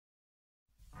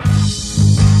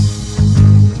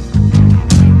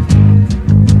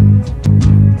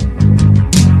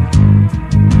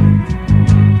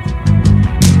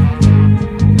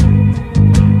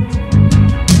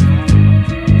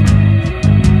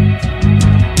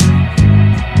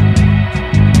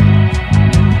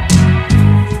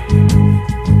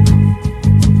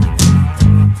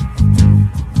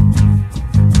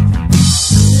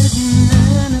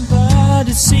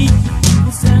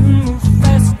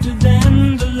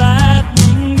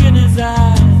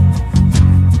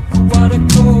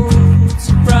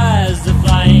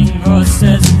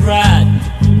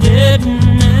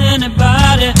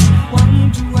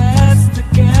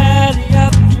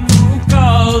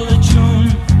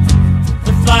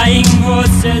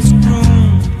horses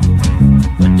groomed,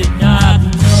 but did not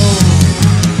know.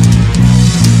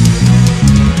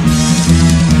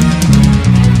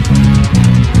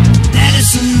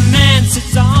 Medicine man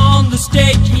sits on the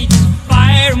stage, eats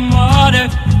fire and water,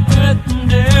 earth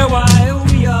and air, while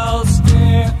we all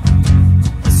stare.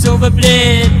 The silver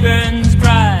blade burns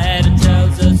bright and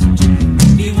tells us to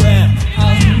beware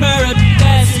of mirrored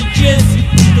passages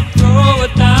that throw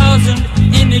 1,000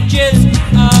 images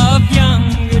of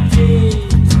younger days.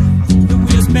 The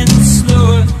wheel spins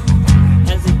slower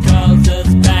as it calls us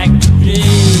back to play.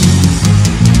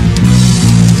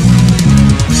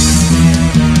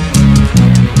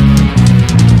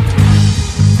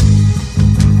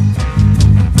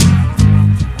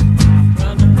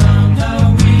 Round and round how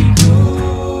we go.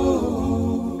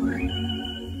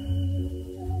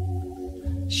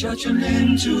 Shout your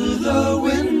name to the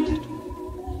wind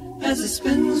as it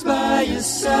spins by your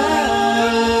side.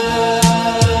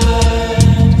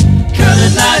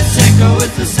 Curling lights echo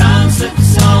with the sound, slip the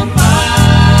song by.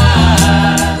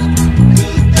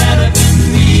 Feel better than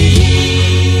me.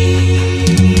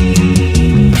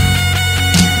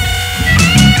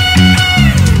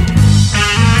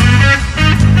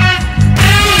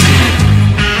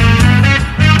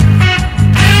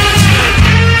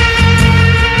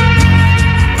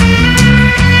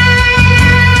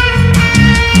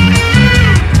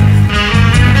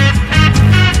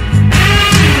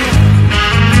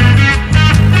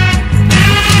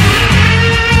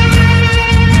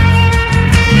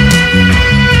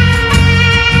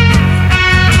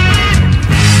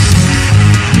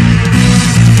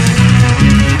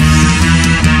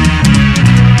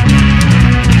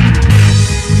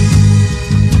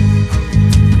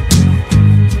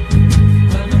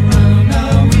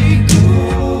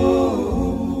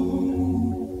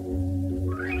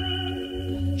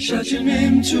 Shout your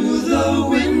name to the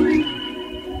wind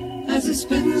as it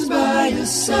spins by your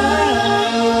side.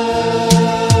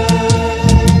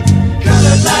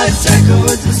 Colored lights echo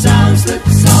with the sound, slip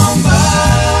the song by.